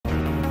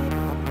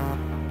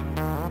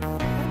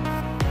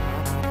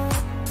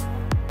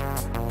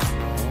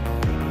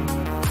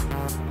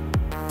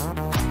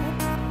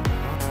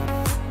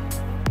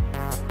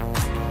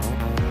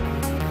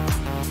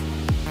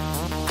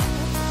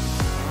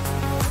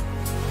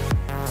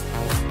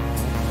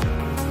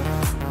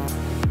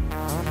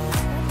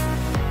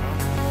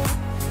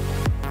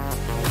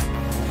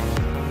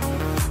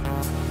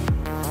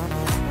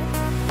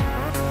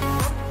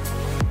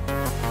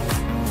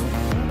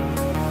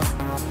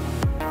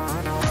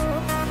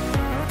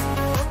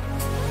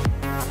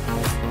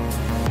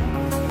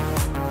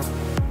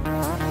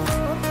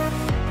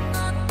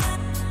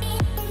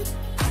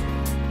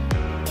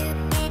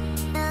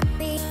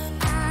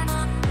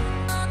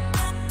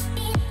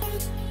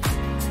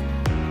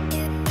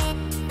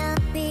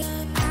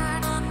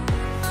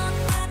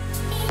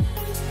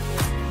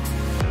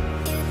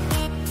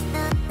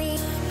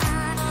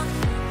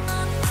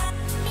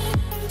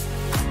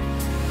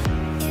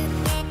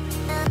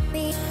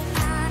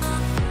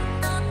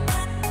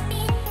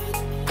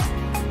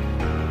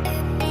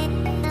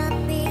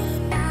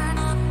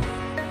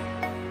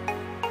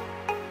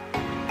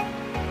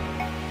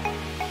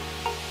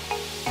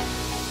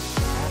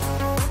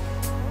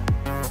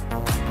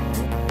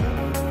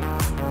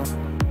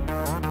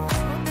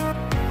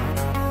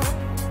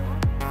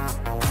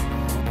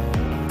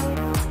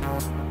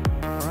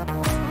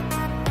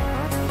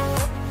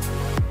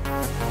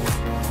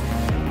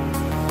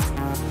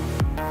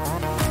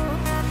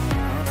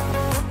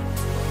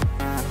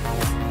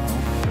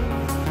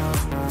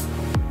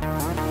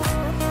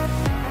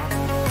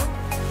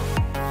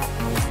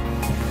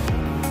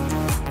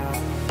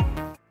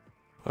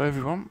Hello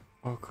everyone,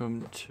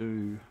 welcome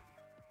to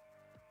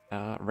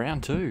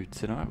round 2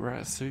 tonight. We're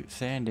at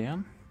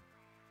Sandown.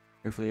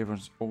 Hopefully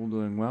everyone's all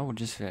doing well. We're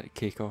just about to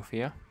kick off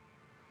here.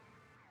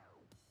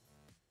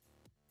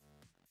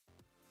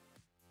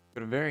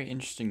 Got a very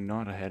interesting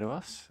night ahead of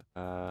us.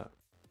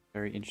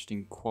 Very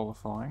interesting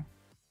qualifying.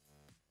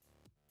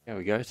 Here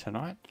we go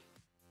tonight.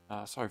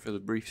 Sorry for the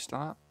brief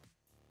start.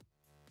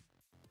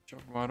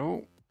 Jump right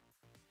all.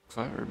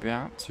 So we're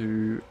about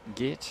to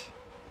get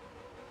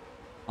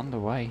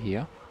underway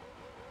here.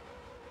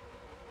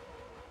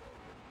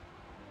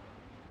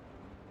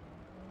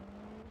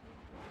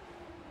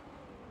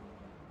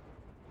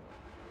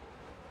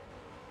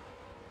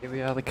 Here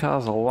we are, the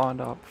cars are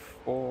lined up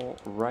for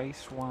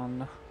race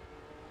 1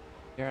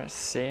 here at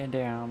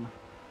Sandown.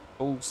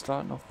 All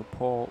starting off the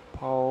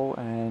pole,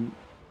 and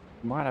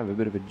might have a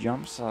bit of a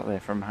jump start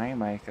there from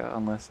Haymaker,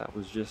 unless that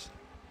was just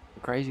a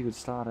crazy good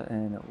starter,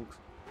 and it looks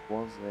like it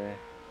was there.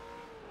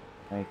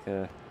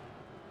 Haymaker,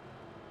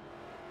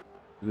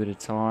 a bit of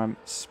time.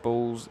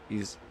 Spools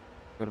is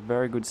got a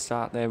very good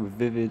start there with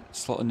Vivid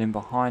slotting in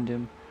behind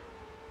him.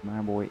 My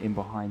boy in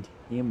behind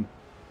him.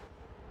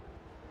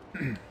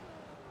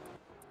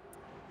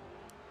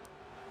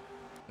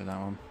 That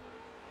one.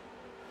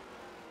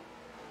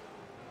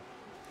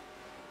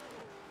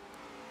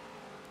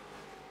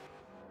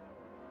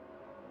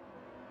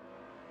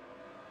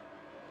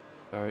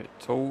 So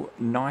it's all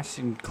nice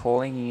and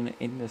clean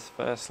in this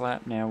first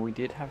lap. Now we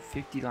did have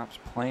 50 laps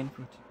planned,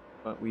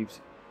 but we've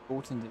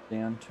shortened it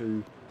down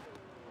to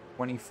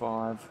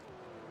 25.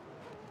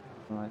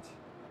 Right.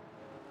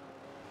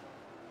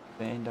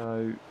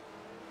 Bando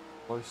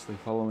closely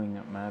following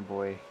up Mad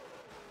Boy.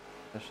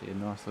 Actually a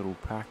nice little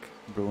pack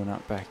brewing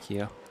up back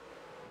here.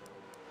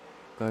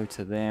 Go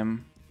to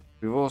them.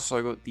 We've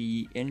also got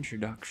the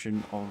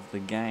introduction of the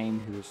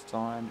game who has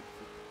signed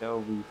for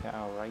LV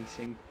Power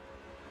Racing.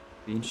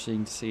 Be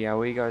interesting to see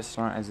how he goes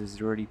tonight, as he's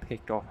already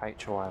picked off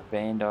HI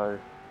Vando.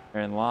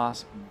 And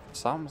last,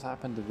 something's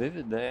happened to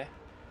Vivid there.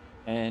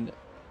 And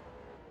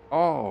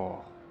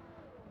oh,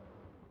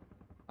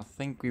 I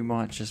think we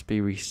might just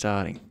be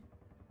restarting.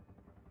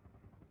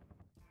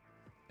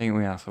 I think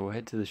we are, so we'll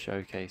head to the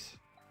showcase.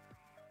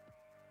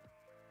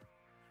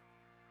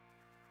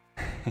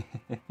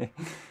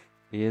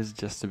 He is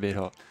just a bit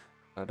hot.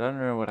 I don't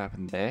know what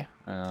happened there.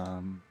 It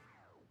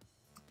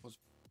was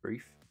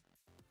brief.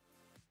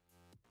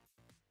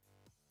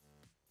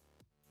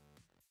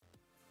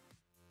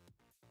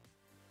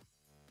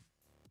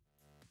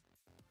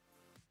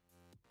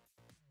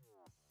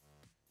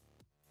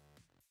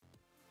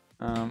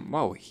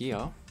 While we're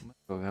here,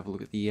 we'll have a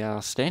look at the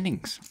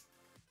standings.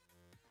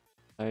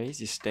 So here's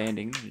your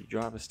standings, your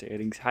driver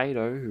standings.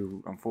 Hato,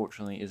 who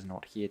unfortunately is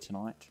not here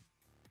tonight.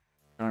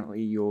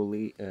 Currently your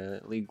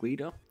league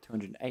leader,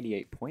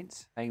 288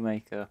 points.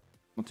 Haymaker,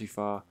 not too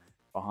far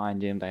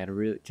behind him.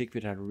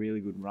 Tickford had a really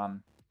good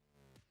run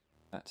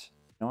that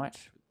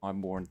night.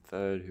 I'm more in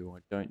third, who I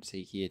don't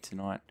see here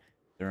tonight.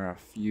 There are a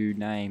few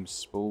names.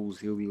 Spools,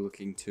 he'll be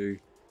looking to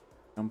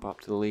jump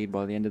up to the lead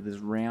by the end of this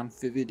round.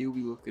 Vivid, he'll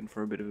be looking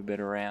for a bit of a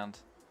better round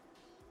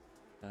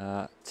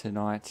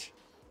tonight.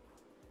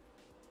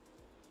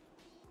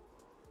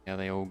 How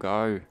they all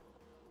go.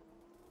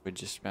 We're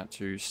just about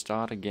to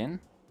start again.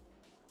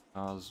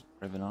 Cars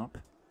revving up.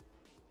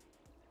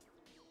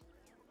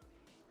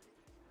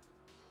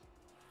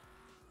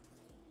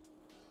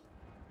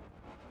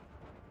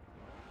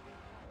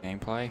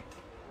 Gameplay.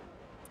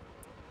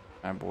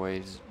 My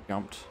boys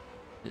jumped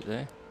it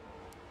there.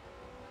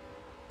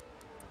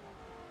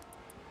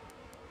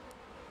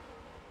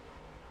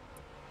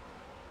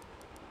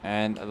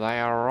 And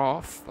they are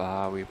off.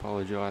 We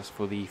apologise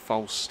for the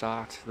false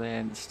start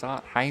there at the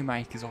start.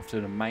 Haymaker's off to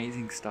an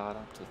amazing start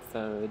up to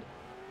third.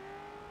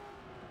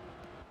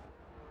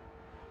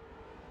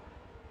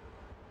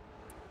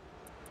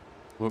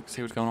 Look,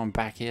 see what's going on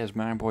back here as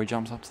Man Boy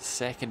jumps up to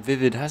second.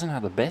 Vivid hasn't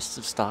had the best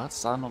of starts,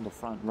 starting on the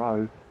front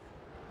row.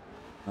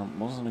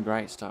 Wasn't a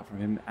great start from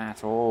him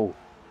at all.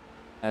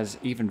 As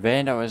even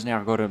Vando has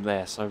now got him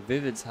there. So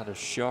Vivid's had a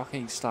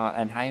shocking start,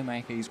 and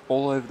Haymaker is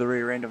all over the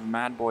rear end of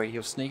Mad Boy.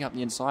 He'll sneak up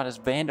the inside as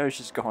Vando's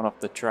just gone off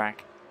the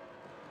track.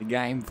 The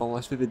game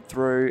follows Vivid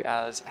through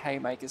as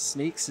Haymaker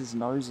sneaks his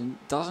nose in.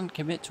 Doesn't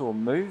commit to a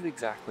move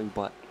exactly,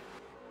 but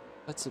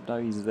lets him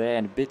know he's there.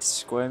 And a bit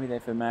squirmy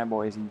there for Mad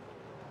Boy as he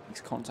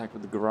makes contact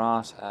with the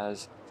grass,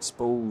 as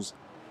Spools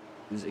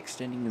is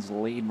extending his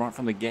lead right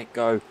from the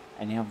get-go.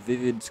 And now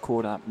Vivid's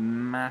caught up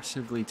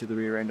massively to the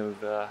rear end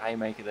of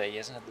Haymaker there. He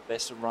hasn't had the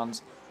best of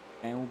runs,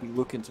 and we'll be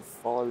looking to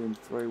follow him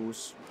through. We'll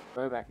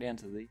go back down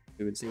to the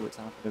view and see what's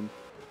happened.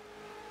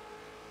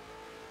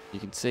 You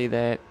can see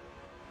that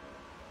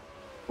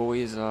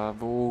boys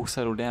have all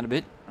settled down a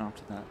bit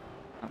after that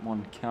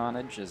one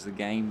carnage, as the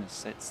game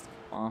sets the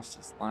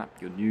fastest lap.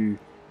 Your new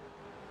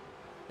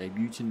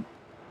debutant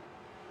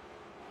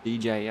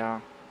DJR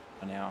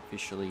are now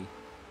officially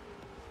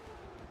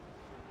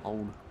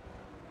old.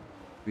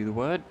 Be the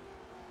word.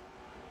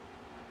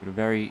 Got a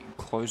very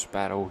close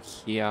battle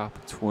here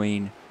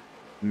between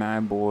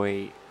Mad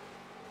Boy,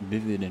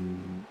 Vivid,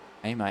 and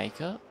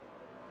Haymaker.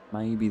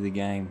 maybe the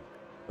game.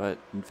 But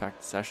in fact,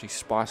 it's actually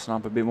spicing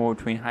up a bit more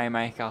between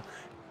Haymaker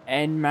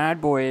and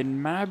Mad Boy.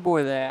 And Mad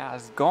Boy there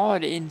has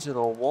gone into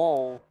the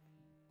wall.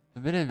 A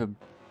bit of a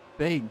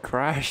big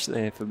crash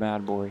there for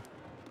Mad Boy.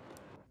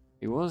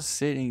 He was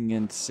sitting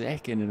in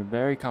second, in a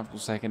very comfortable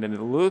second, and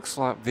it looks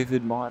like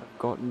Vivid might have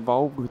got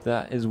involved with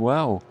that as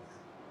well.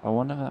 I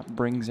wonder if that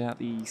brings out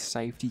the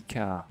safety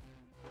car.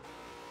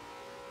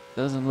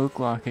 Doesn't look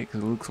like it,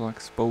 because it looks like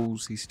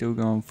Spools, he's still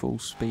going full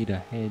speed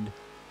ahead.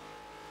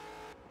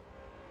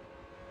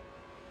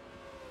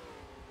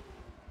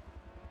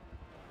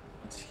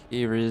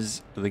 Here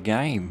is the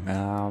game.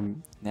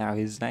 Now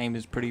his name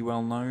is pretty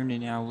well known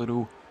in our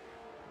little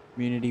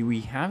community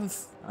we have,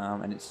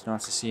 and it's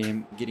nice to see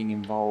him getting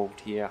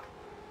involved here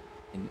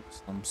in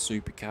some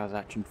supercars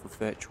action for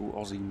virtual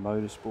Aussie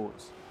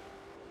motorsports.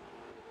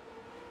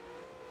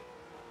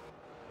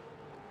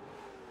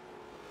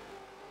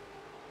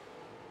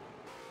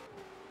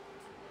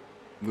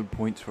 Good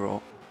points for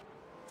all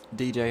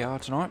DJR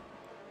tonight,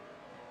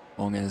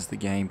 long as the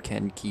game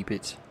can keep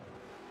it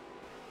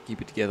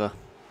together.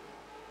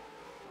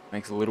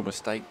 Makes a little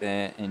mistake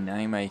there in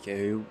Haymaker,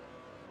 who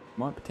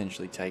might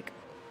potentially take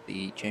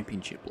the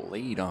championship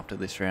lead after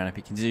this round if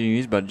he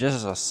continues, but just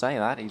as I say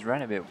that, he's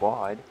ran a bit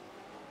wide.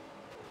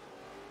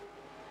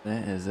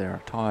 There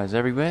are tyres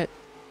everywhere.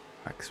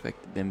 I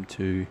expected them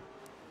to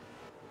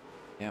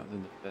be out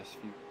within the first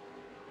few.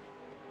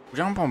 We'll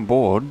jump on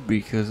board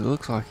because it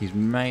looks like he's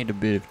made a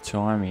bit of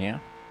time here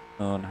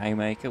on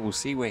Haymaker. We'll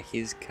see where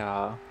his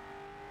car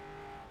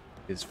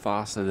is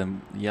faster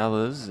than the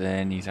others,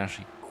 and he's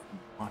actually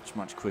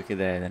much quicker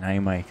there than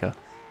Haymaker.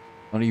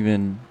 Not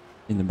even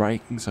in the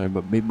braking, so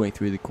but midway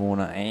through the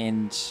corner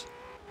and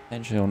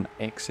potentially on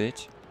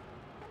exit.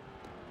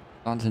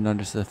 Starting to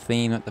notice the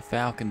theme that the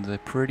Falcons are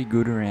pretty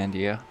good around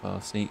here.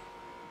 I'll see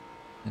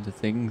into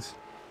things.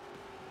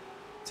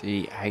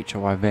 See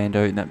HOI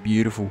Vando in that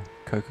beautiful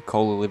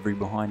Coca-Cola livery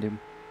behind him.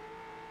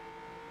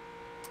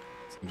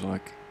 Seems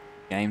like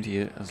Games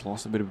here has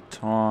lost a bit of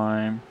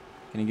time.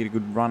 Can he get a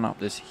good run up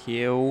this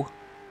hill?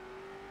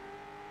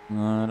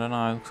 I don't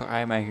know. Looks like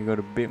Haymaker got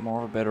a bit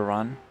more of a better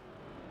run.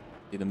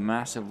 See the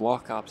massive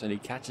lockups, and he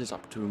catches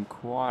up to him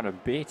quite a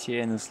bit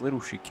here in this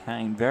little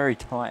chicane. Very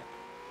tight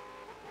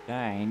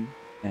chicane,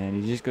 and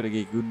he's just got to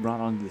get a good run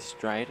onto the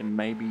straight and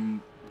maybe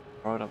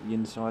right up the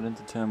inside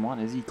into turn one.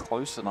 Is he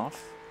close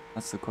enough?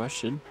 That's the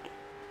question.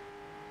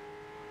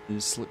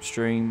 His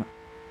slipstream,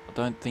 I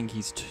don't think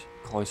he's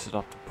close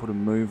enough to put a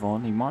move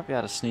on. He might be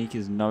able to sneak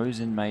his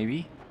nose in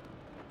maybe.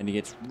 And he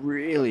gets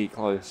really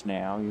close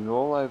now. He's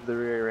all over the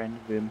rear end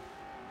of him.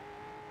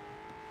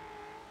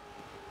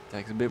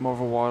 Takes a bit more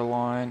of a wide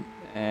line,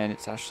 and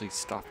it's actually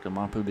stuffed him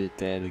up a bit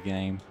there, the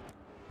game.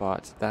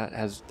 But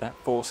that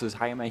forces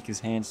Haymaker's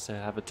hands to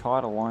have a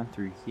tighter line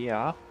through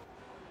here.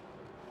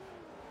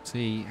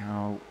 See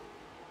how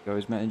he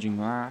goes managing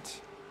that.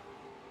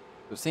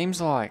 It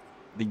seems like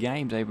the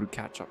game's able to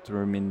catch up to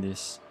him in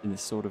this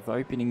sort of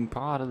opening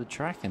part of the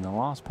track in the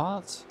last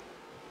parts.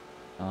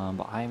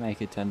 But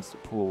Haymaker tends to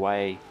pull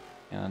away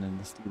down in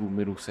this little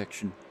middle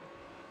section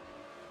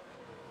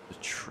of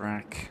the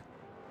track.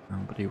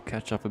 But he'll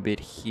catch up a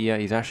bit here.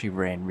 He's actually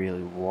ran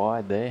really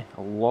wide there.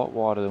 A lot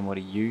wider than what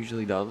he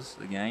usually does,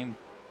 the game.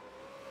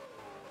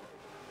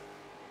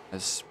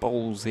 As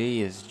Spools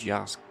here is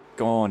just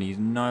gone. He's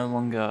no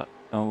longer...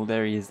 Oh,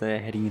 there he is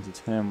there, heading into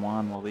turn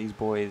one while these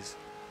boys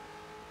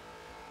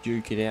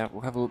duke it out.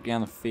 We'll have a look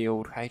down the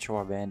field.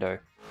 HOI Vando.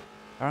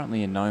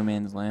 Currently in no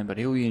man's land, but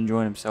he'll be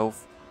enjoying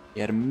himself. He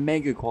had a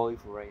mega quali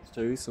for race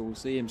 2, so we'll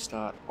see him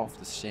start off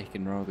the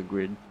second row of the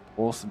grid.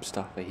 Awesome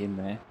stuff for him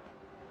there.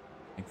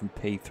 And from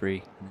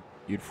P3,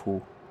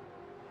 beautiful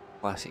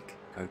classic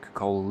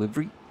Coca-Cola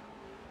livery.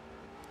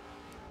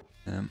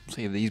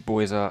 See if these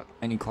boys are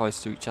any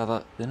close to each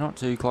other. They're not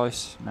too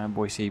close. Mad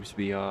Boy seems to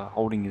be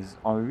holding his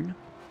own.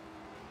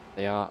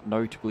 They are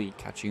notably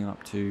catching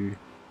up to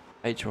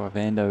HOI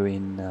Vando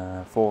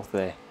in fourth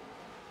there.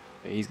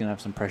 But he's going to have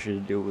some pressure to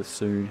deal with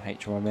soon,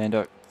 HOI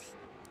Vando.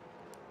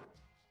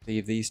 See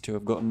if these two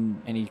have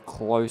gotten any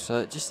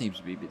closer. It just seems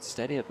to be a bit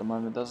steady at the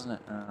moment, doesn't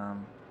it?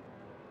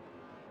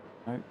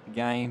 No,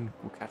 again,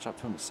 we'll catch up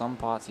to him at some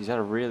parts. He's had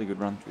a really good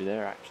run through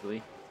there,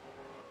 actually.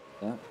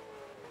 Yeah.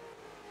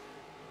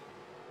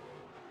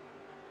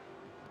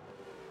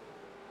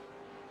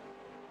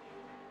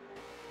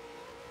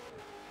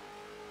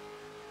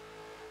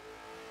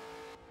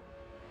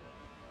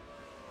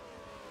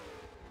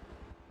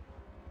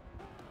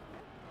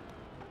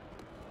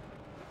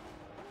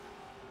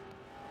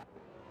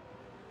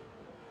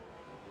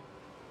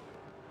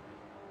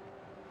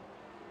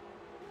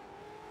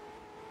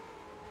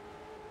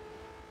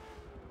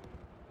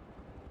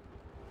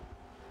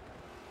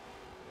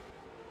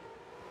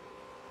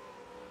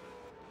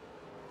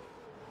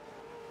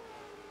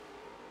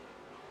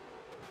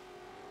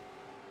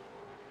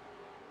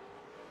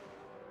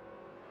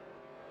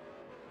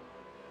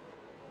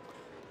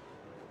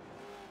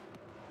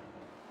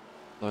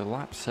 So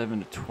lap 7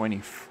 to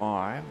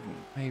 25,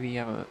 maybe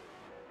have a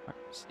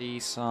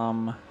see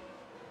some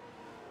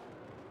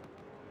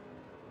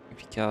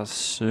safety car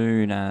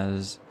soon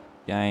as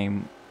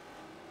game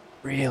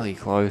really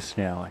close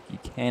now. Like, you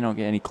cannot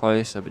get any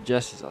closer, but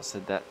just as I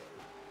said that,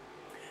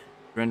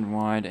 run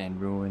wide and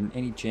ruin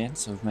any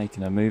chance of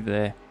making a move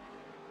there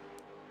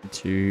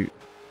to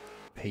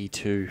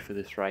P2 for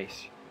this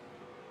race.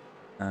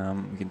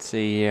 We can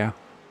see here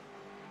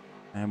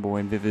Amboy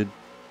and Vivid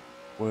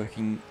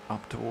working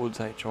up towards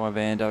HI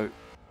Vando.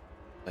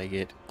 They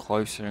get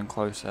closer and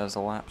closer as the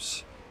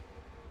laps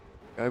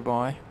go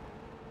by.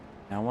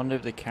 Now I wonder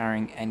if they're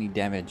carrying any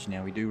damage.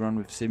 Now we do run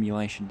with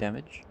simulation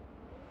damage.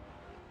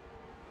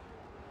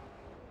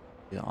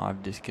 Either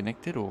I've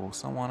disconnected or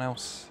someone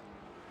else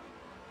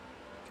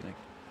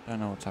connected. I don't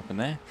know what's happened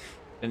there.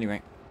 But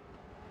anyway,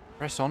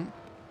 press on.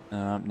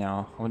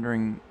 Now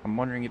I'm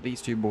wondering if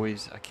these two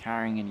boys are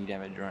carrying any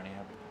damage right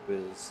now,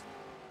 because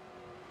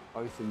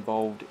both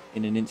involved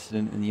in an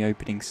incident in the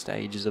opening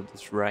stages of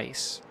this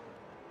race.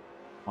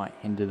 Might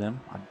hinder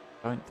them. I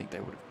don't think they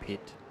would have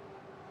pit.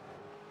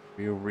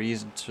 Real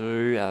reason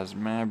to, as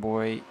Mad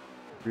Boy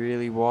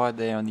really wide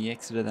there on the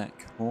exit of that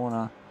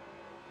corner.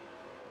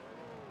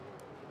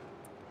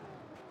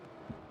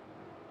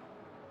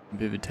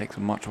 Vivid takes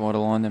a much wider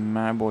line than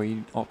Mad Boy.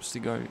 He opts to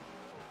go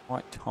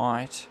quite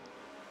tight.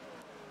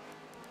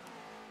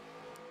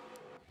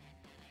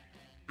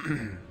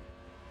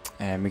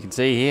 And we can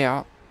see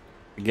here,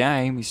 the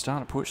game, he's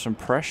starting to put some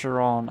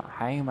pressure on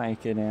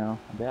Haymaker now.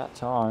 About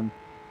time.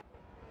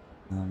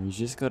 He's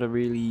just got to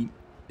really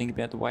think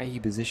about the way he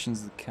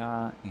positions the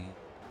car and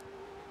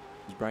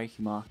his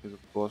braking markers,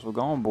 of course. We'll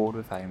go on board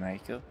with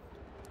Haymaker.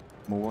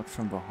 We'll watch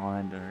from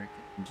behind, Eric,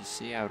 and just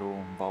see how it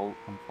all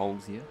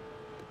unfolds here.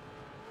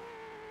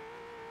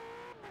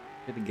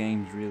 The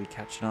game's really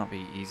catching up.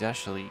 He's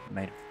actually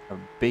made a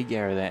big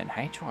error there, and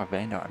HI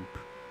Vando, I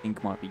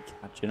think, might be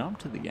catching up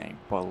to the game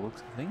by the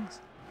looks of things.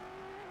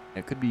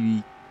 It could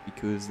be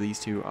because these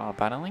two are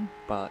battling,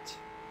 but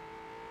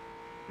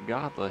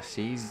regardless,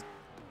 he's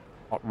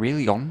not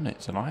really on it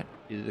tonight.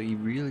 He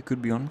really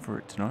could be on for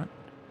it tonight.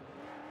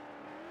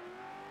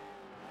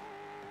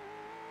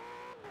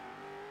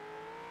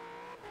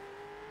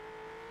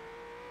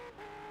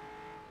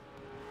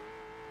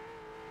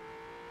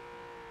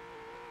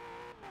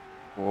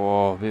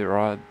 Whoa, a bit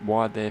right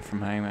wide there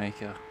from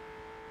Haymaker.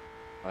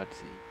 But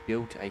he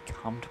built a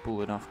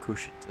comfortable enough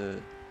cushion to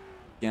the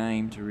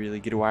game to really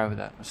get away with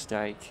that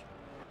mistake.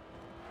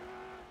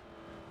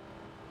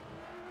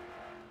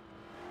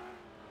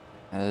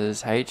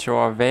 As HI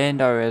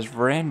Vando has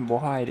ran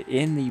wide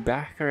in the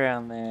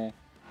background there.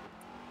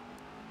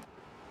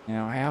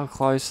 Now, how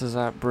close does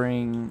that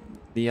bring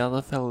the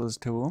other fellas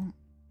to him?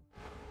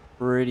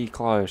 Pretty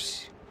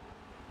close.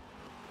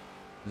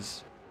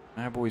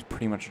 My boy's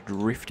pretty much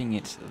drifting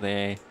it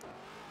there.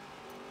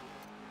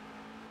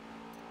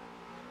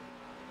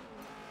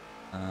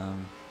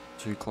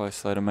 Too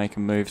close though to make a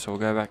move, so we'll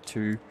go back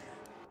to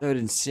third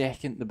and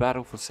second. The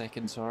battle for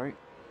second, sorry.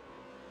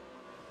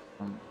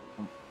 Not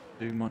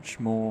too much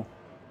more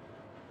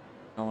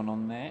going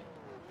on there.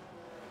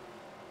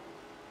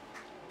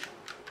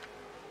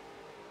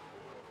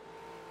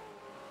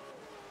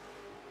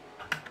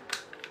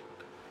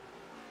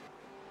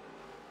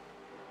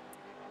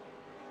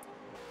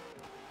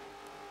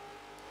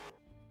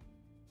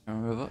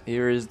 However,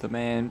 here is the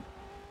man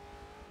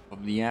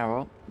of the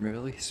hour,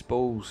 really.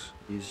 Spalls.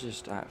 He's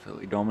just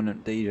absolutely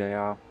dominant.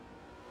 DJR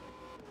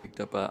picked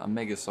up a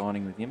mega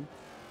signing with him.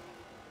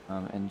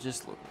 And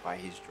just look at the way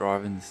he's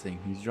driving this thing.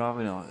 He's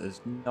driving it like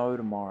there's no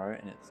tomorrow,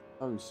 and it's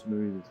so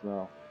smooth as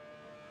well.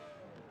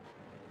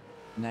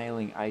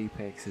 Nailing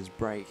apexes,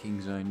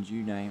 braking zones,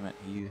 you name it.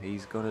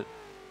 He's got it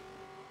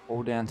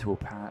all down to a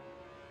pat.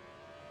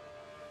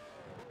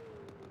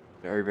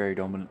 Very, very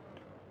dominant.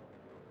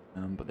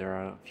 But there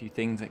are a few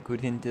things that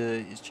could hinder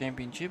his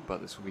championship,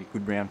 but this will be a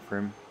good round for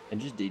him. And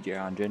just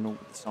DJR in general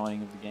with the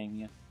signing of the game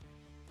here.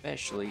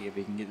 Especially if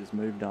he can get this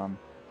move done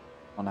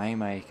on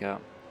Haymaker.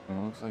 Well,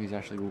 it looks like he's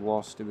actually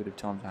lost a bit of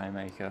time to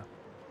Haymaker.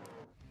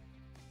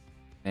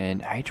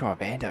 And HI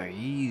Vando,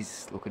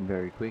 he's looking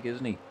very quick,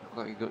 isn't he? Looks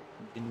like he's got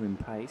genuine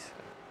pace,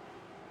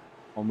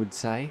 one would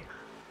say.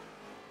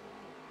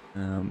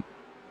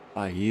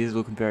 He is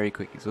looking very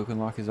quick. He's looking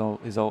like his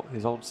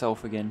old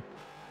self again.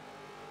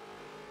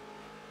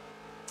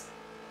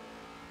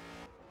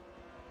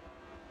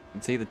 You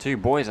can see the two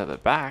boys at the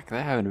back.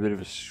 They're having a bit of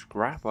a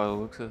scrap by the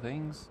looks of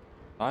things.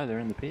 Oh, they're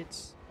in the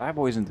pits. Bad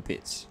Boy's in the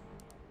pits.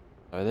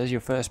 So there's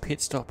your first pit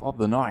stop of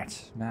the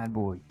night, Mad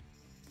Boy.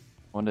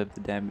 I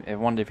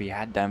wonder if he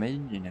had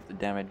damage, and if the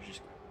damage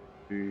just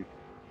too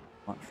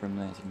much from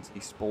there. As you can see,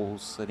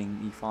 Spalls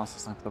setting the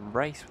fastest lap of the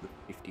race with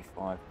a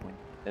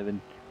 55.7.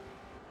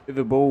 With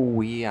a ball,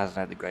 he hasn't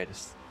had the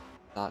greatest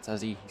starts,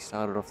 has he? He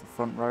started off the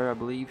front row, I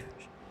believe.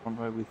 Front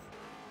row with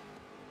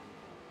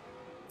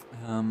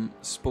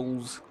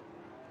Spalls.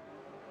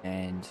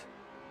 And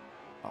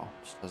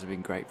just hasn't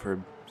been great for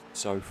him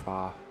so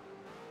far.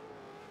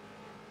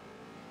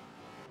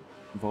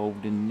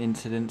 Involved in an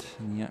incident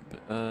in the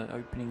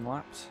opening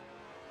laps.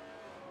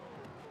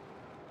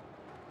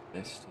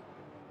 Best.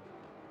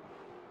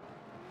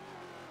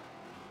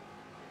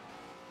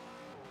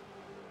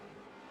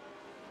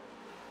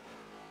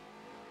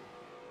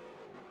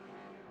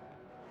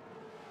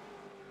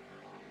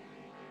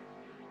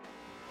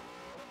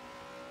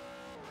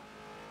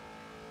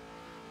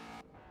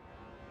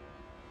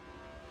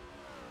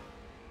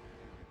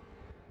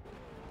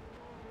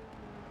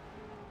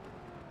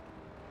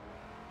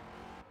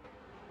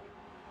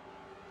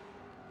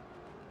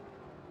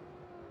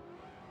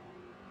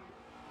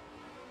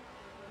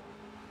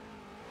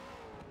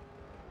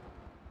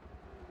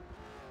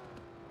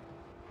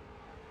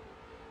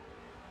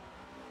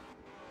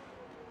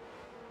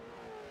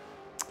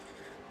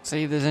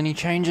 See if there's any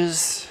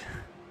changes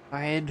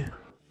ahead.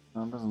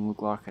 No, it doesn't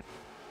look like it.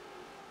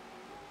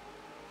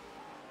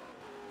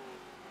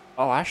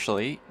 Oh,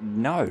 actually,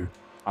 no.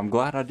 I'm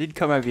glad I did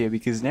come over here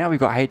because now we've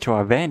got HY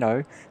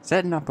Vando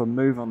setting up a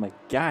move on the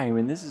game,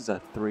 and this is a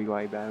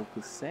three-way battle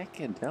for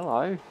second.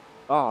 Hello.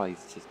 Oh,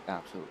 he's just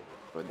absolutely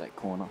destroyed that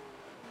corner.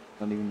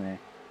 Not even there.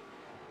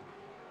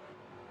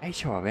 HY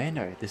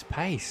Vando, this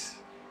pace.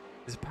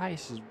 This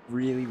pace is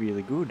really,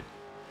 really good.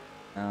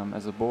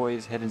 As the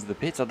boys head into the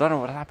pits, I don't know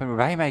what happened with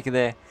Haymaker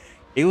there.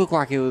 He looked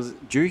like he was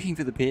juking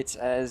for the pits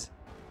as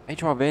HY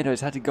Vando's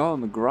had to go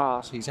on the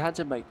grass. He's had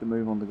to make the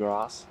move on the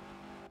grass.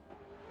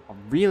 I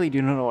really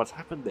do not know what's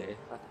happened there.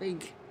 I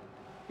think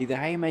either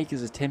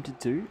Haymaker's attempted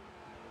to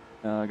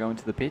go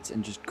into the pits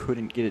and just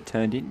couldn't get it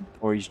turned in,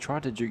 or he's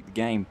tried to juke the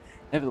game.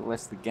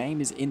 Nevertheless, the game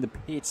is in the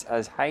pits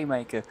as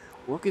Haymaker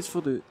looks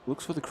for the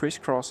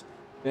crisscross.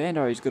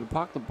 Vando, he's got to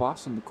park the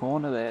bus on the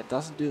corner there.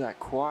 Doesn't do that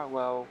quite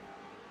well,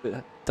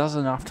 but does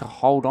enough to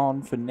hold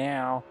on for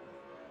now.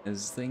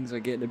 As things are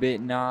getting a bit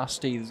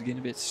nasty, it's getting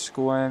a bit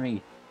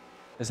squirmy.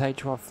 As HY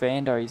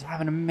Vando, he's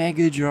having a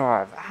mega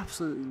drive,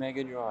 absolutely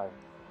mega drive.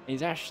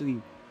 He's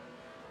actually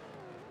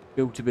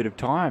built a bit of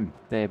time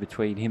there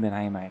between him and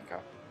Haymaker.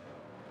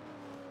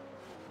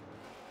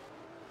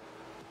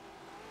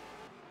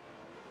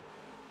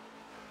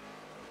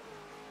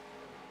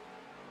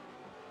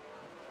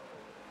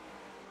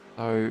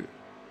 So,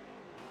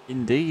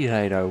 indeed,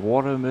 Hado,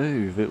 what a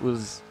move. It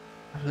was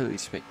absolutely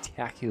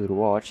spectacular to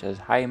watch as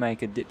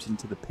Haymaker dips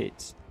into the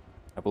pits.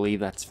 I believe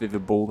that's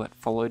Vivid Ball that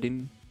followed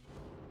him.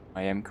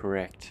 I am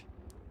correct.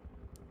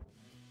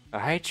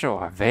 HY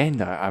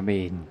Vando, I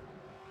mean,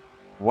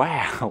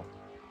 wow,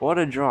 what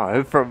a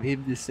drive from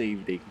him this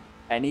evening.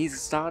 And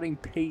he's starting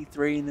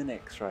P3 in the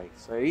next race.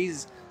 So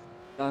he's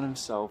done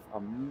himself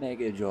a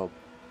mega job.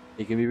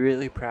 He can be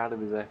really proud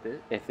of his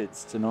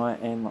efforts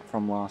tonight and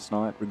from last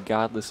night,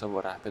 regardless of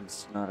what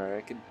happens tonight, I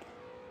reckon.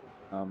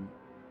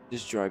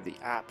 Just drove the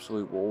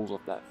absolute walls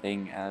off that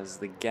thing as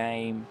the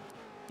game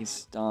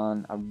is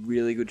done. A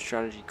really good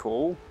strategy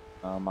call.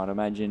 I'd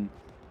imagine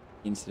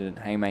incident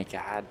Haymaker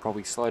had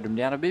probably slowed him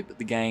down a bit, but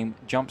the game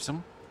jumps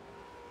him.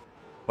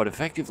 But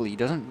effectively, he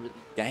doesn't really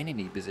gain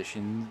any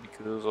position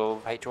because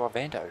of HY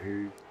Vando,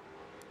 who,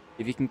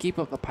 if he can keep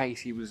up the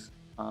pace he was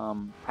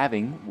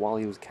having while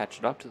he was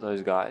catching up to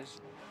those guys,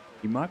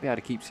 he might be able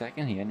to keep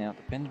second here. Now, it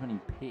depends when he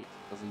pits.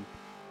 Does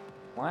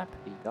he lap?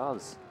 He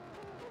does.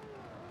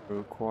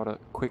 For quite a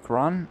quick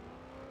run,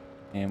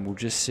 and we'll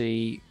just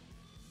see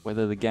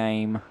whether the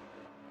game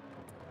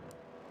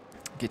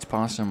gets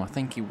past him. I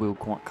think he will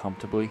quite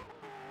comfortably.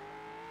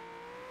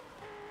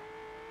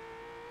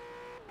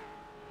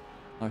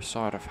 No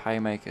sight of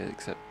Haymaker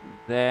except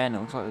there, and it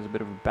looks like there's a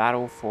bit of a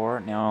battle for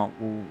it. Now,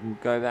 we'll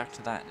go back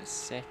to that in a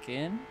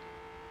second.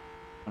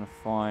 Trying to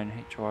find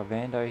HY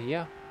Vando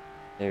here.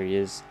 There he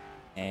is.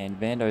 And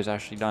Vando's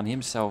actually done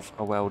himself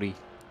a weldy.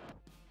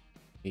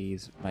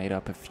 He's made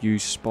up a few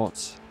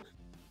spots.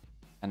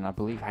 And I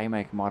believe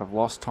Haymaker might have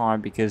lost time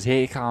because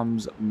here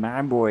comes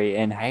Manboy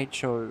and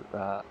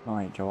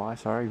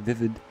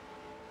Vivid.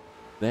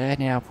 They're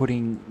now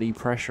putting the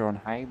pressure on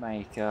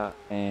Haymaker,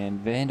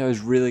 and Vando's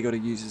really got to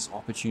use this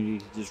opportunity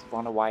to just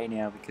run away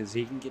now because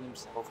he can get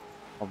himself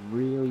a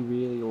really,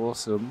 really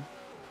awesome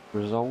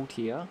result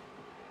here.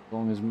 As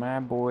long as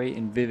Manboy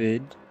and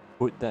Vivid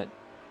put that,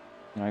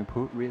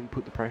 really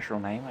put the pressure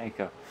on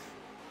Haymaker.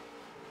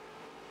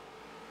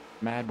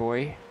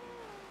 Madboy,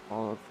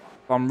 well,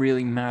 if I'm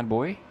really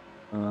Madboy,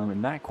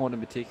 in that corner in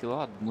particular,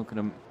 I'm looking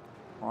to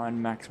try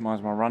and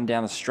maximise my run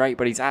down the straight,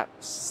 but he's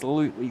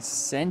absolutely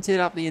sent it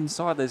up the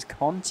inside. There's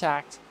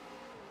contact,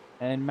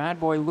 and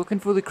Madboy looking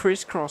for the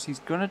crisscross. He's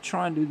going to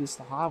try and do this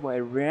the hard way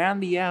around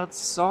the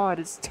outside.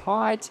 It's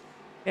tight,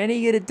 and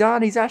he get it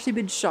done. He's actually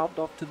been shoved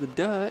off to the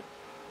dirt.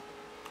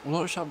 Well,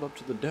 not shoved up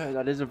to the dirt.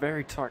 That is a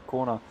very tight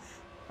corner.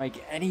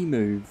 Make any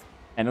move,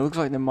 and it looks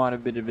like there might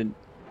have been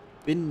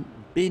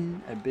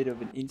a bit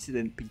of an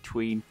incident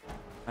between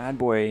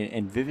Manboy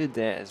and Vivid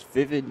there, as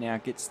Vivid now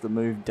gets the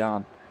move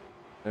done.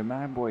 So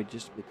Manboy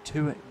just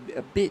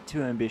a bit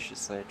too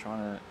ambitious there, trying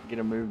to get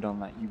a move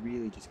done that you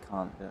really just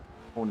can't. The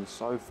corner's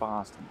so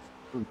fast and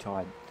too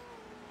tight.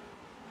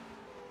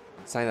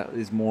 I'd say that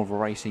is more of a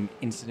racing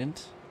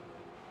incident.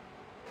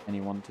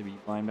 Anyone to be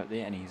blamed up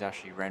there, and he's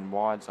actually ran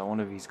wide, so I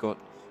wonder if he's got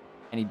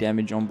any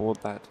damage on board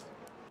that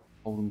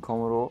Holden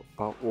Commodore.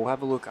 But we'll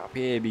have a look up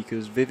here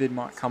because Vivid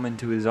might come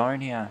into his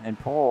own here, and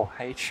poor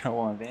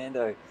HY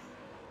Vando.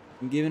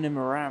 I'm giving him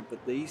a ramp,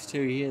 but these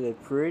two here, they're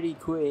pretty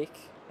quick,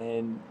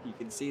 and you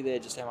can see there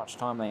just how much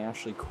time they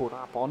actually caught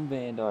up on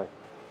Vando.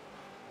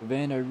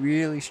 Vando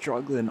really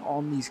struggling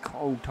on these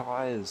cold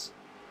tyres,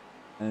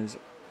 as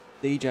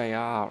DJR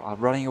are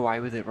running away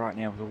with it right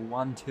now with a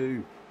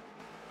 1-2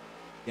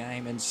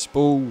 game and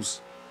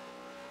spools.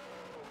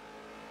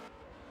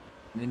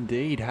 And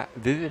indeed,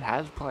 Vivid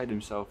has played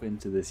himself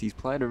into this. He's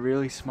played a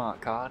really smart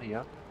card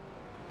here.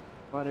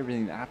 Despite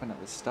everything that happened at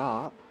the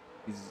start,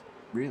 he's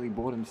really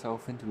brought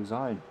himself into his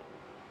own.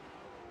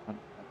 I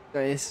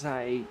dare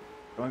say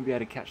he won't be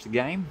able to catch the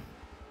game.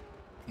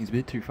 He's a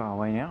bit too far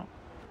away now.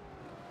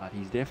 But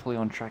he's definitely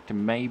on track to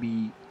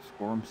maybe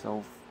score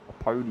himself a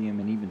podium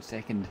and even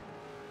second.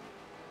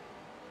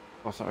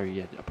 Oh, sorry,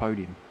 yeah, a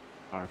podium.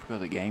 Sorry, I forgot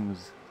the game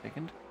was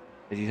second.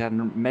 As he's had a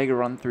mega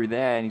run through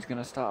there, and he's going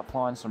to start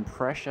applying some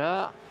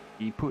pressure.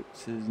 He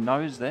puts his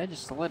nose there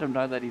just to let him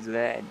know that he's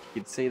there. And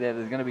you can see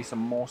there's going to be some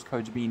Morse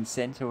codes being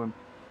sent to him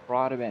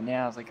right about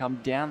now as they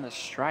come down the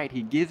straight.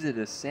 He gives it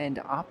a send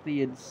up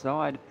the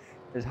inside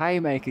as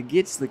Haymaker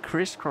gets the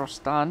crisscross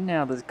done.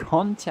 Now there's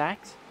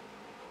contact.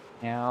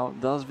 Now,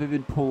 does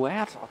Vivid pull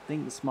out? I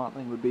think the smart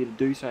thing would be to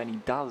do so, and he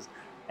does.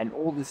 And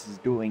all this is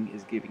doing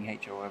is giving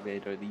H.O.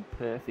 Alberto the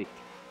perfect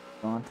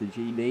advantage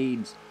he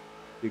needs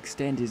to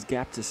extend his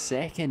gap to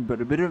second.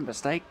 But a bit of a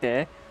mistake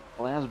there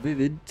allows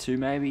Vivid to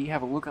maybe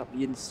have a look up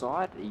the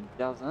inside. He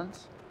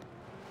doesn't.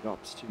 He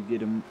opts to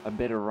get him a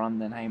better run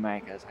than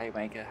Haymaker, as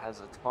Haymaker has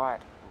a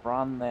tight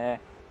run there.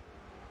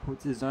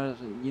 Puts his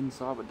nose at the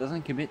inside, but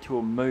doesn't commit to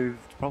a move.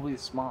 It's probably the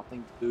smart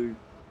thing to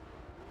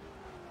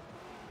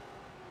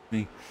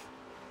do.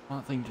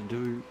 Smart thing to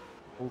do,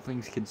 all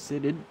things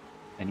considered,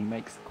 and he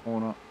makes the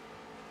corner a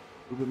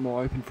little bit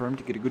more open for him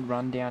to get a good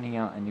run down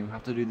here, and he'll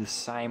have to do the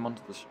same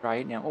onto the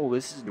straight. Now, all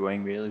this is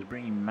doing really is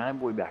bringing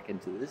Manboy back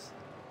into this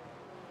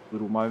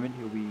little moment.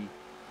 He'll be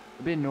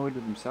a bit annoyed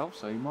with himself,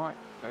 so he might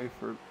go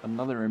for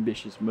another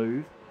ambitious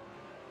move.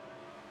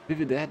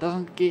 Vivid there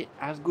doesn't get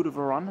as good of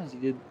a run as he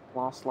did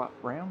last lap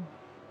round,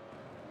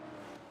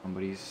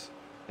 but he's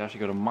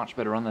actually got a much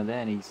better run there,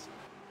 and he's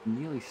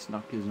nearly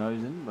snuck his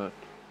nose in, but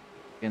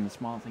again, the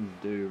smart thing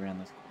to do around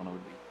this corner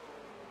would be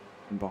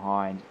in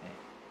behind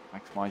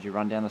and maximize your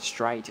run down the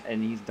straight,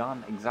 and he's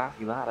done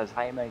exactly that as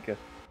Haymaker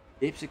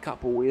dips a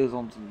couple wheels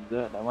onto the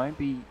dirt. That won't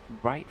be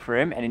great for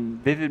him,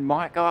 and Vivid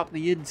might go up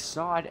the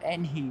inside,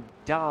 and he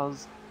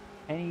does.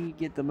 Can he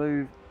get the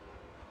move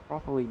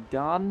properly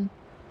done?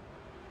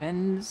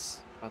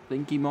 Depends. I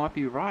think he might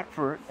be right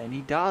for it, and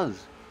he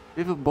does.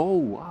 Vivid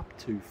Ball up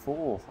to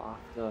fourth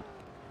after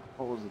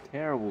what was a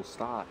terrible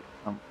start,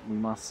 we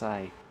must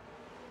say.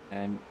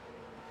 And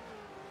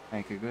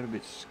Haymaker got a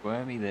bit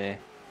squirmy there,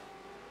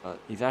 but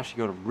he's actually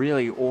got a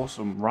really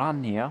awesome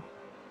run here.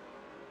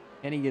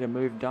 Can he get a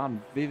move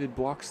done? Vivid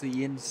blocks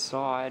the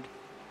inside.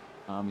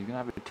 He's going to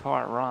have a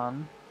tight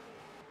run.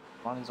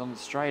 Run is on the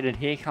straight, and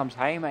here comes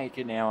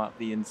Haymaker now up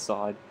the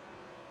inside.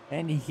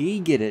 Can he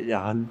get it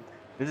done?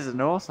 This is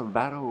an awesome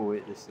battle we're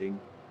witnessing.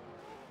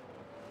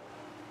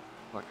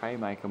 Like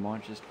Haymaker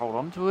might just hold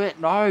on to it.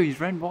 No, he's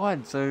ran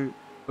wide, so...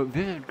 But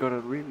Vivid got a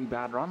really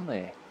bad run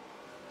there.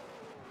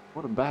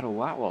 What a battle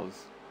that was.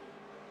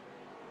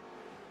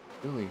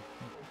 Really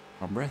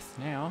on breath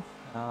now.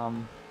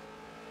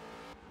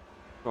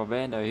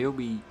 Vando, he'll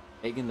be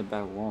egging the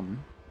battle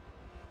on.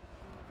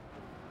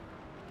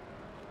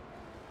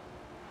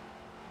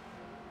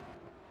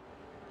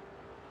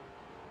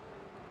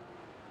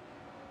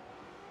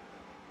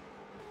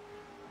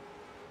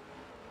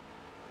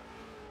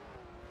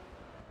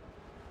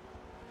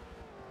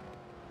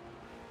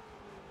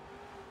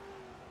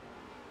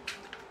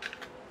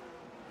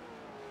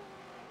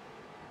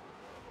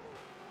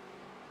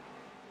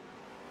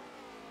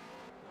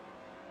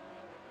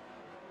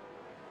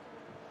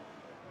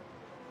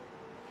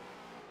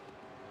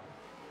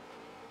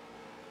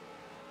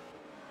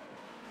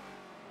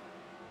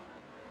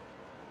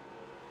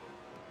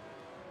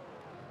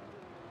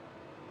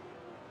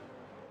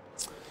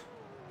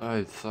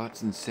 So, the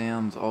sights and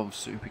sounds of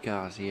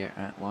Supercars here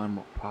at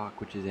Linewood Park,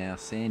 which is our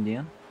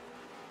Sandown.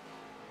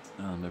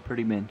 They're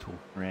pretty mental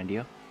around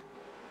here.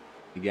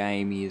 The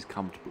game, he is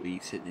comfortably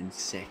sitting in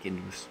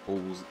second with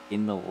Spalls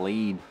in the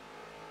lead.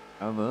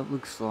 However, it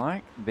looks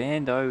like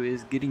Vando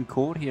is getting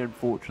caught here,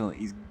 unfortunately.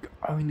 He's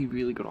only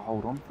really got to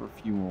hold on for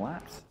a few more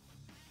laps.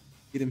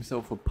 Get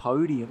himself a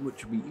podium,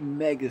 which will be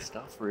mega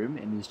stuff for him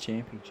in his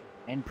championship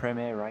and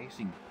Premier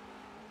Racing.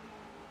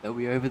 They'll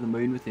be over the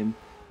moon with him.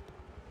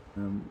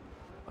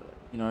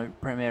 You know,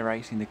 Premier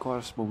Racing, they're quite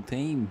a small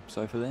team,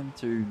 so for them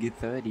to get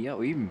 30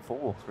 or even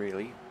 4th,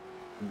 really,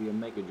 would be a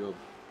mega job.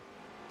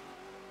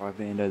 By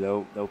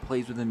Vando, they were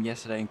pleased with him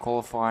yesterday in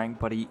qualifying,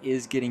 but he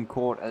is getting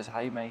caught as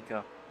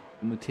Haymaker.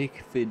 And the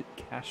Tickford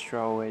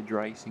Castro Edge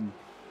Racing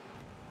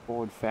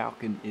Ford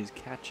Falcon is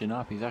catching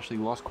up. He's actually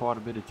lost quite a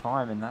bit of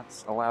time, and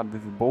that's allowed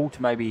Vivid Ball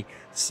to maybe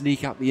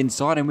sneak up the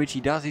inside, in which he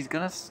does. He's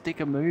going to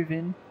stick a move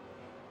in.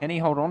 Can he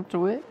hold on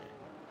to it?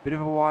 Bit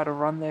of a wider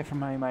run there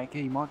from Haymaker.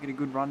 He might get a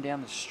good run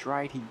down the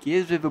straight. He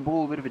gives Vivid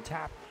Ball a bit of a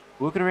tap.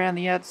 Looking around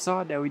the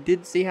outside now. We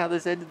did see how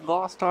this ended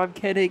last time.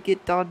 Can it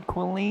get done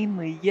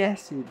cleanly?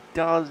 Yes, it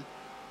does.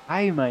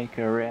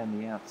 Haymaker around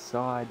the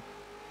outside.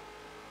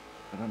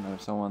 I don't know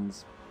if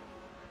someone's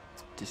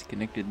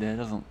disconnected there.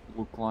 Doesn't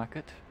look like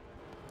it.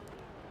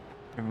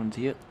 Everyone's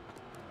here.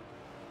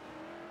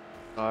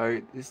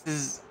 So this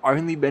is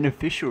only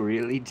beneficial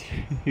really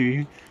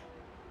to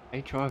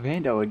H.I.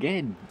 Vando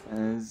again.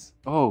 As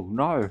oh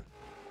no,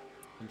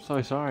 I'm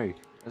so sorry.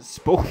 As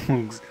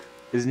Spalls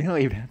is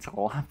nearly about to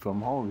lap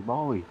him. Holy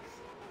moly!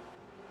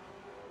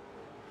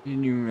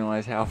 Didn't even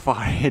realise how far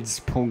ahead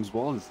Spalls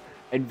was.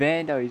 And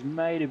Vando has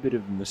made a bit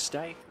of a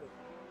mistake.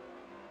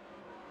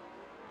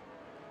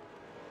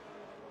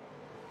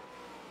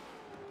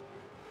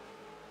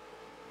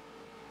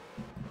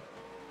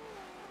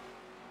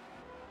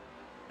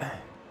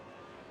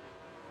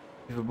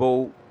 If a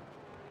ball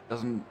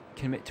doesn't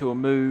commit to a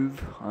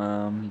move,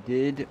 he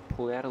did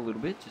pull out a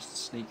little bit just to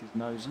sneak his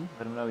nose in,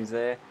 let him know he's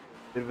there.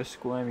 Bit of a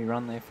squirmy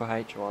run there for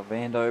HY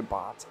Vando,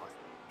 but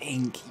I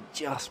think he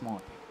just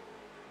might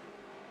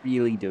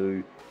really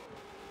do.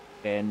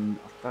 And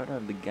I don't know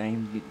if the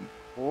game's getting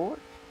caught.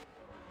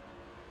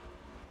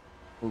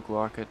 Look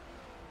like it.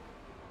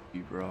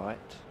 Be right.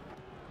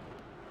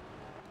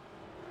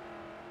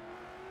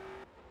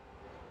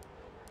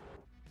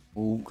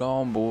 We'll go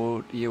on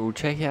board. Yeah, we'll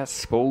check out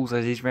Spalls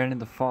as he's running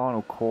the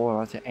final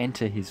corner to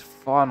enter his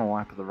final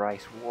lap of the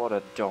race. What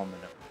a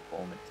dominant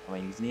performance! I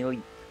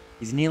mean,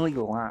 he's nearly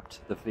lapped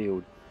the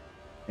field,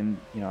 and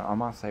you know I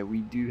must say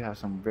we do have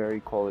some very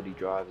quality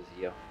drivers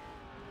here.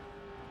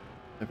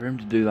 So for him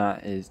to do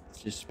that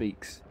just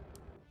speaks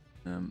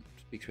about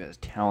his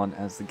talent.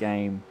 As the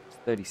game is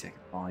 30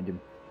 seconds behind him,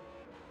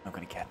 not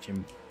going to catch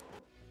him.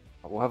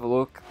 But we'll have a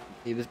look.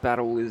 See, this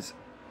battle is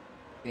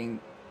getting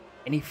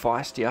any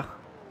feistier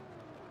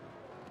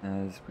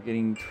as we're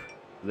getting to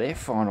their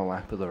final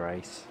lap of the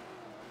race.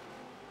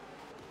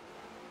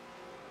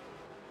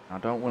 I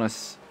don't want to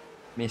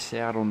miss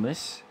out on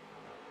this,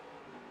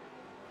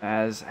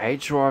 as HY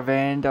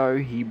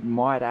Vando, he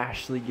might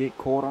actually get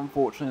caught,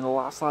 unfortunately, in the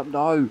last lap.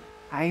 No,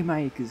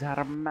 Haymaker's had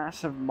a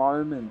massive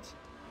moment.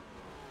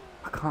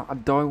 I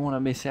don't want to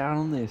miss out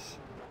on this.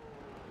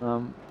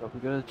 But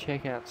we've got to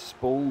check out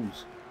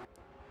Spalls.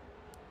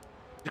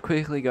 Just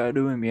quickly go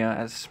to him here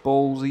as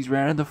Spalls. He's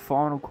rounded the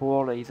final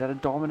quarter. He's had a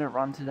dominant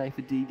run today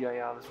for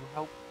DJR. This will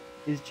help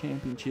his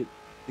championship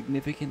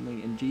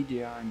significantly, and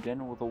GDR in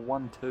general with a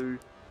 1-2.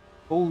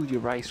 Spalls, your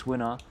race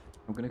winner.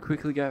 I'm going to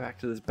quickly go back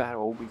to this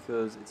battle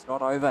because it's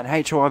not over. And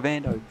HY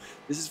Vando,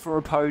 this is for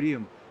a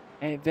podium.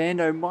 And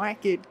Vando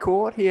might get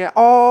caught here.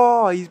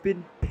 Oh, he's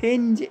been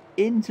pinned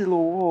into the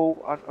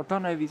wall. I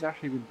don't know if he's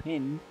actually been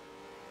pinned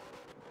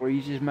or he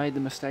just made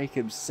the mistake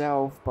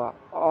himself. But,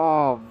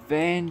 oh,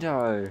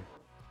 Vando.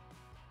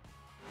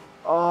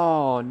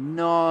 Oh,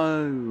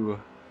 no.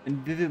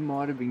 And Vivid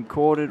might have been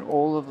caught in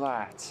all of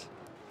that.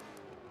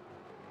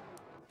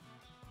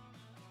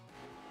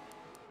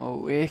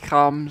 Oh, here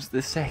comes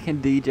the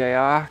second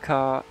DJR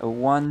car. A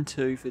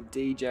 1-2 for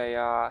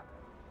DJR.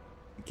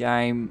 The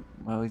game,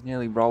 well, he's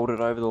nearly rolled it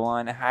over the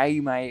line. A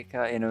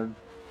Haymaker in a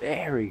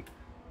very,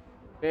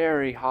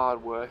 very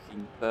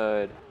hard-working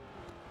third.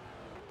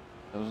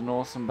 It was an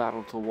awesome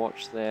battle to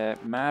watch there.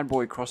 Mad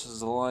Boy crosses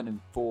the line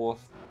in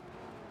fourth.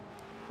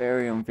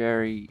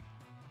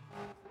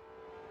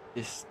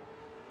 Just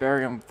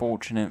very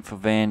unfortunate for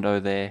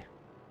Vando there.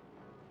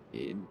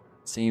 It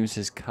seems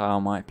his car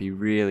might be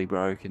really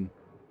broken.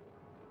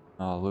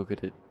 Oh, look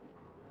at it.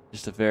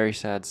 Just a very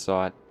sad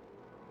sight.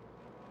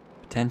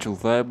 Potential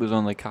third was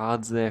on the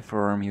cards there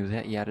for him.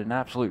 He had an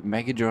absolute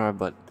mega drive,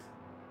 but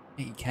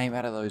he came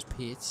out of those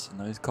pits and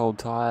those cold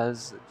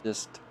tires. It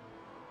just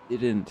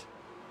didn't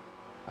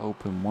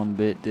help him one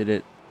bit, did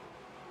it?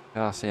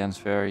 Car sounds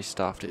very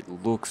stuffed. It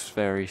looks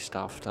very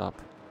stuffed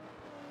up.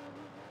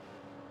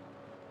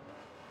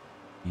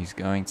 He's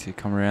going to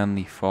come around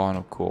the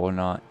final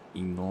corner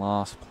in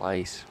last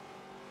place.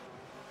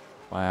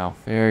 Wow,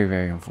 very,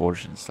 very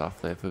unfortunate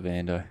stuff there for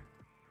Vando.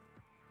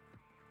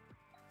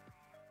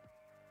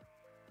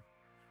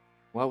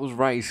 Well, that was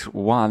race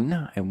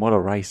one, and what a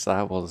race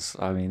that was.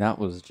 I mean, that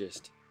was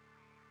just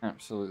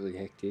absolutely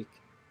hectic.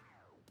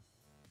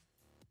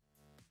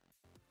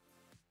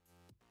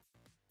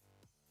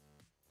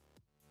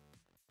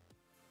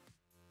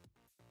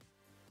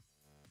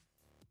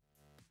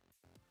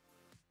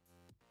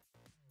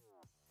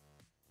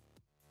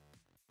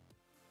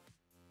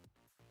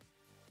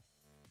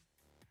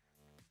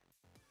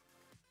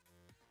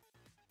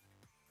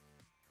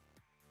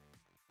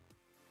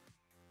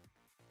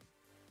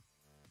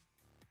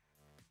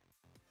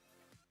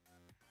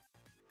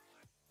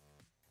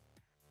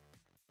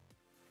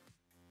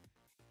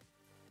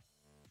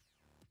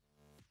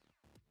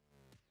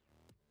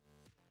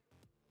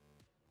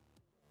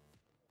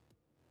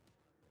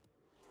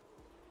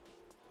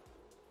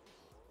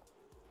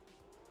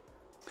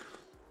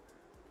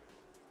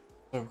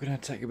 So we're going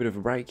to take a bit of a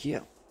break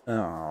here.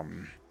 Wow,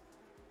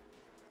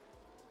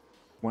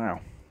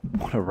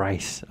 what a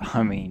race.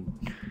 I mean,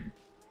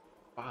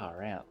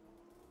 far out.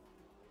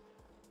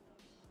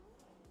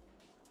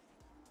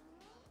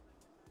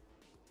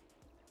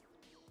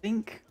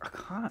 I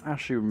can't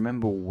actually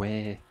remember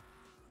where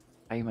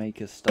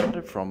Haymaker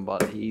started from,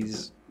 but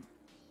he's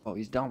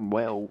done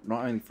well,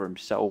 not only for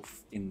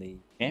himself in the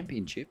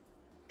championship,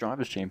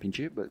 Drivers'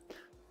 Championship, but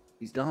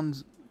he's done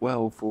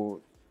well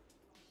for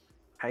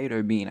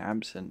Hato being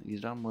absent. He's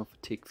done well for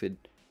Tickford.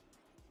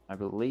 I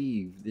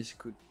believe this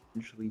could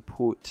potentially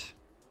put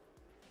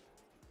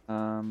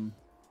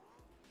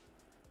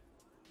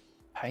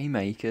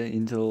Haymaker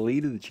into the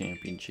lead of the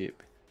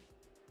championship.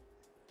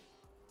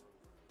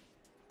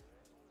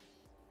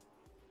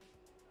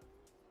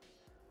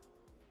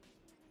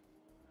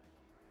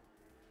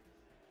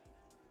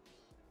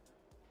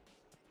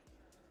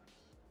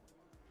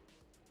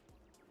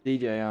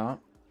 DJR,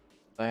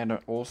 they had an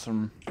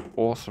awesome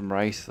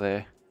race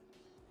there.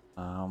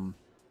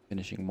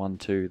 finishing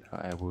 1-2, they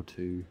were able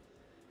to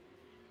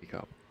pick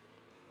up,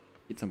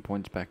 get some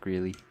points back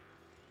really.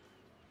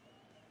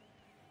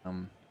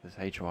 This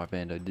HY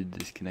Bando did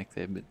disconnect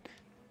there, but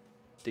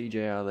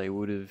DJR, they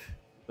would have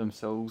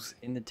themselves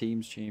in the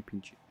team's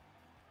championship.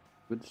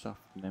 Good stuff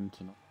from them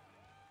tonight.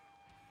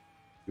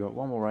 We've got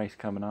one more race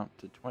coming up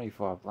to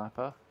 25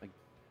 lapper.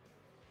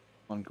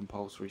 One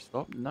compulsory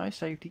stop. No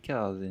safety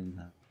cars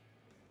in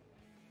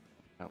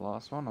that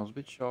last one. I was a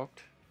bit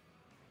shocked.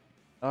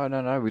 Oh,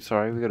 no, we're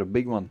sorry. We got a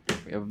big one.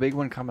 We have a big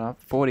one coming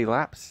up. 40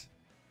 laps.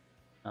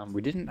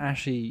 We didn't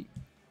actually...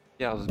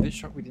 Yeah, I was a bit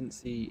shocked we didn't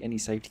see any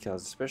safety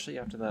cars, especially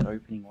after that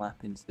opening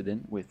lap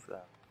incident with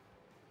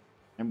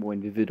Ember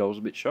and Vivid. I was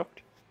a bit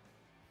shocked.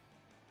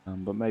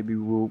 But maybe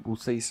we'll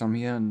see some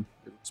here and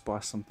it'll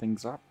spice some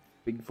things up.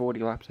 Big 40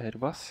 laps ahead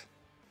of us.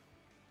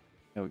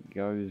 How it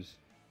goes.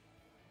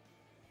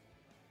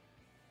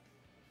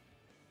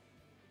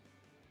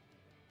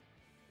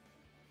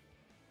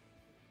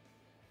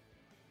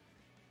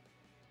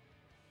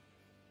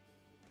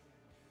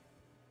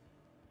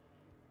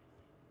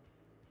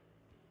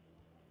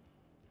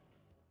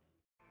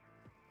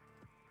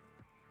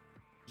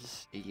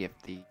 See if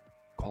the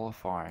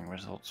qualifying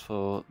results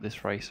for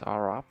this race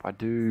are up. I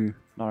do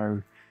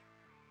know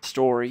the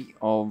story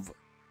of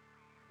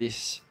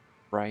this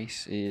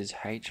race is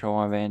HI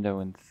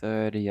Vando in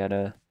third. He had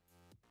a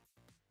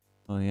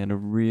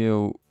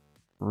real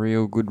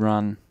good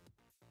run.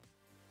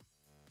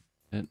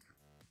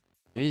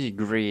 Easy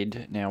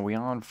grid. Now we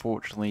are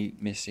unfortunately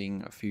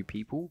missing a few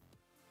people.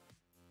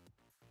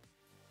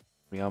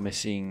 We are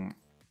missing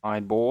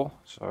Idebor,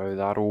 so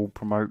that'll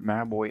promote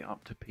Madboy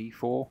up to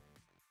P4.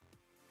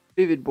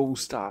 Vivid Bull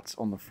starts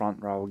on the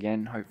front row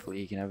again. Hopefully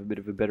he can have a bit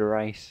of a better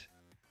race.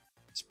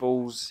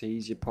 Spools,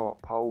 he's your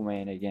pole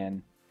man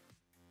again.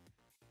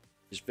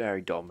 Just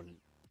very dominant.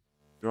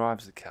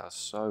 Drives the car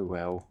so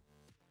well.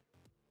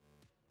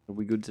 It'll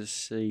be good to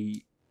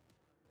see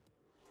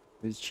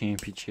his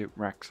championship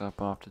racks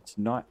up after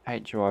tonight. HI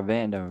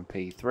Vando in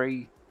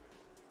P3.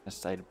 As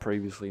stated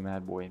previously,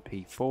 Madboy in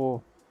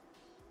P4.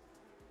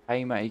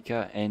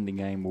 Haymaker and the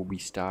game will be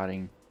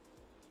starting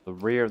the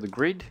rear of the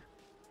grid.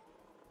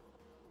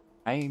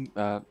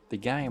 The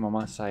game, I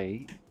must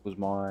say, was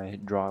my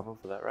driver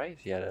for that race.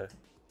 He had a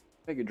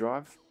very good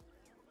drive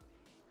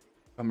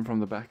coming from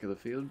the back of the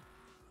field.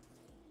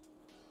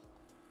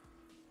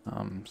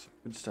 Some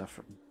good stuff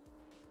from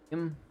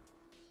him,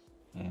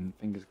 and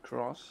fingers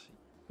crossed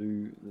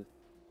do the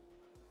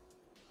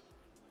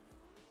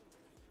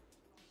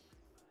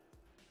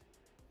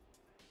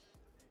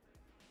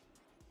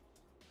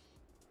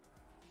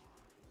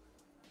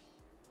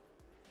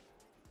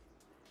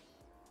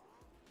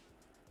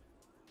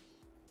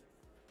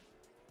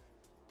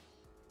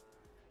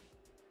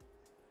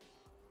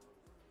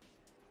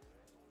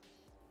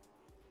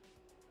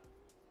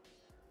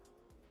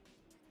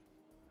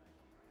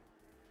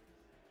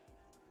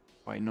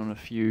waiting on a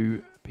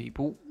few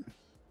people.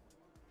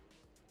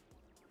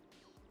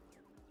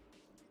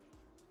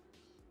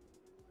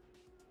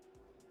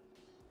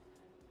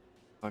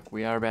 Like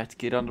we are about to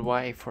get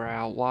underway for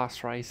our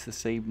last race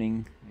this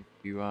evening.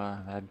 If you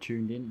have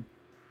tuned in,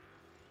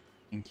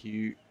 thank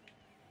you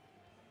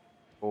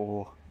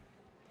for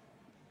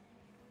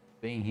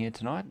being here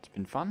tonight. It's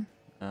been fun.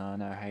 No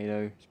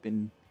Hato, it's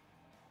been,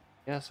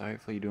 yeah, so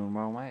hopefully you're doing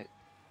well, mate.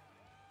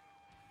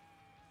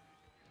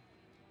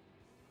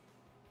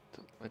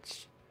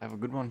 Let's have a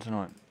good one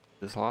tonight.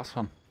 This last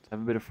one. Let's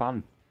have a bit of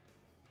fun.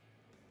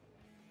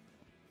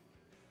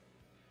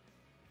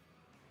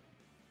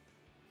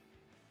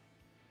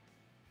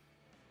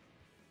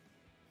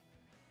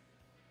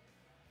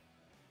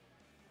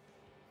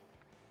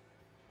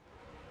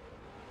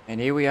 And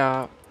here we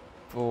are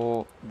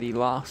for the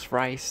last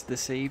race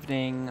this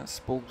evening.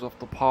 Spools off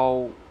the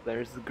pole.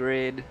 There's the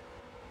grid.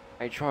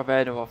 HI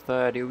Vando off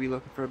third. He'll be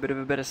looking for a bit of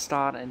a better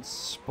start. And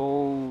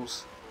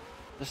Spools,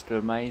 just an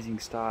amazing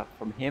start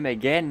from him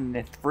again.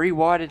 They're 3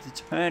 wide to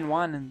turn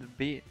 1 and the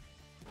bit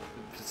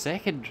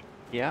second.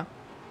 Yeah.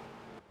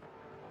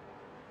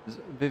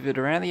 Vivid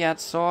around the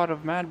outside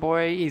of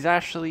Madboy. He's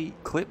actually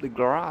clipped the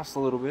grass a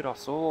little bit. I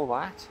saw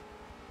that.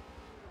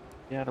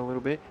 Yeah, a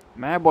little bit.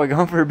 Madboy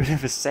going for a bit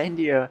of a send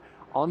here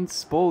on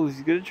Spools.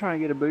 He's going to try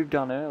and get a move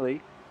done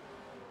early.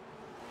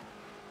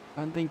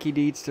 I don't think he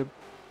needs to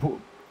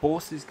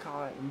force his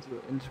car into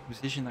a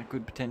position that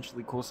could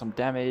potentially cause some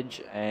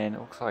damage. And it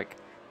looks like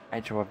HI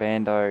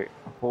Vando,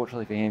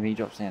 unfortunately for him, he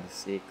drops down to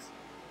 6.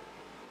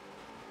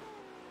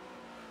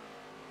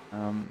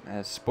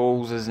 As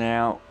Spools is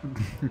now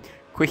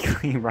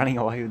quickly running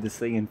away with this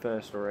thing in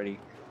first already.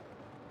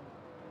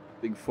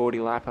 Big 40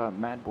 lapper.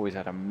 Madboy's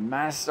had a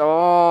mass.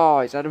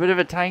 Oh, he's had a bit of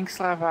a tank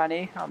slap, and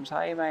here comes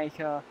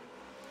Haymaker.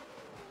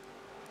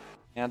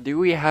 Now, do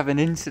we have an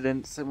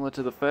incident similar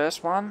to the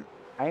first one?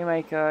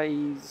 Haymaker,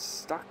 he's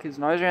stuck his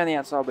nose around the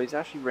outside, but he's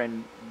actually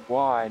ran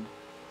wide.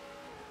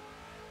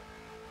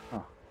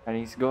 Oh, and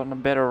he's gotten a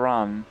better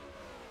run.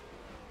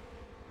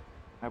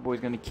 Madboy's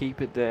going to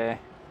keep it there.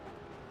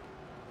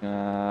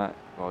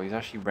 Well, he's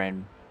actually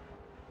ran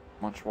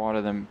much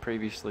wider than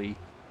previously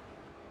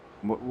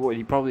what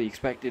he probably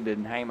expected,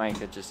 and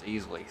Haymaker just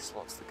easily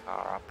slots the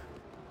car up.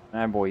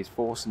 Man boy, he's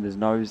forcing his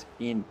nose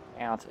in,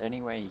 out,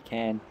 anywhere he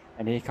can.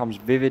 And here comes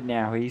Vivid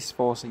now. He's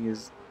forcing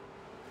his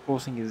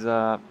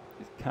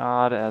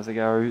card as they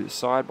go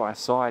side by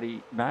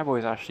side. Man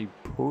boy's actually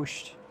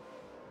pushed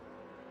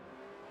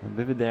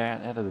Vivid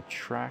there out of the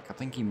track. I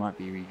think he might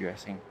be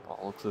regressing by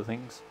the looks of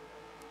things.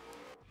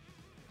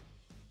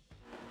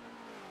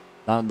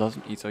 No,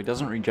 so he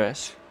doesn't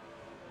regress.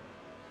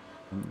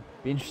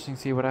 Be interesting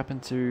to see what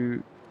happened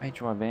to HY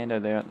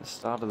Vando there at the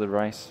start of the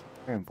race.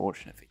 Very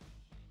unfortunate.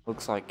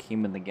 Looks like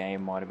him and the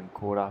game might have been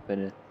caught up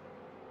in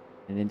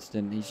an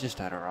instant. He's just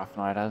had a rough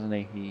night, hasn't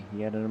he?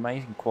 He had an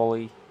amazing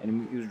quali,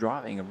 and he was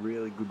driving a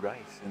really good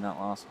race in that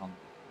last one.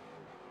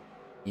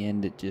 In the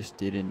end, it just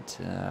didn't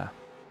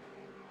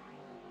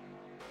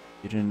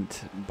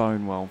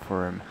bone well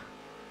for him.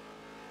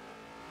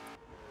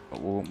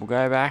 But we'll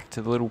go back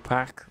to the little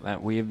pack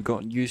that we have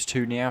gotten used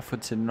to now for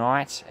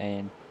tonight,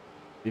 and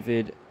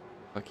Vivid,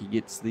 like he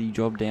gets the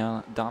job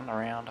done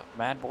around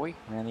Mad Boy,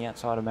 around the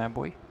outside of Mad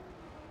Boy.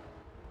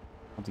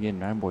 Once again,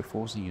 Man Boy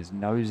forcing his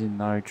nose in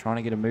though, trying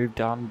to get a move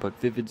done, but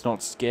Vivid's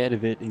not scared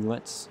of it.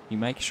 He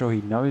makes sure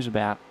he knows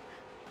about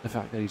the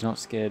fact that he's not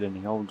scared, and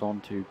he holds on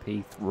to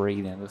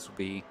P3. Now this will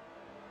be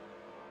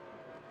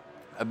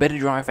a better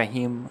drive for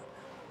him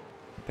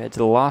compared to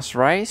the last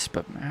race,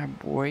 but Man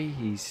Boy,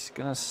 he's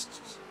gonna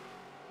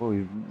well,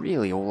 he's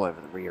really all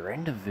over the rear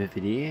end of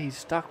Vivid here. He's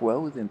stuck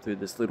well with him through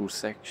this little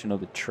section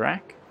of the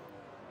track.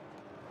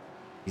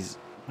 He's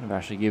kind of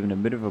actually given a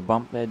bit of a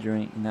bump there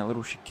in that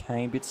little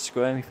chicane. Bit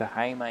squirmy for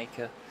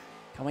Haymaker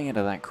coming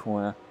into that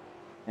corner.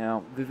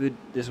 Now, Vivid,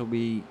 this will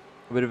be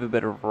a bit of a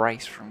better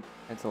race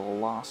compared to the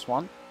last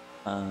one.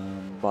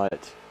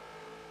 But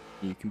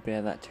you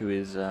compare that to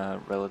his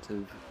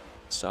relative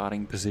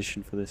starting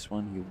position for this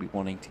one, he'll be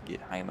wanting to get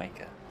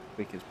Haymaker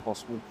quick as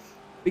possible.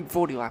 Big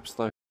 40 laps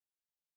though,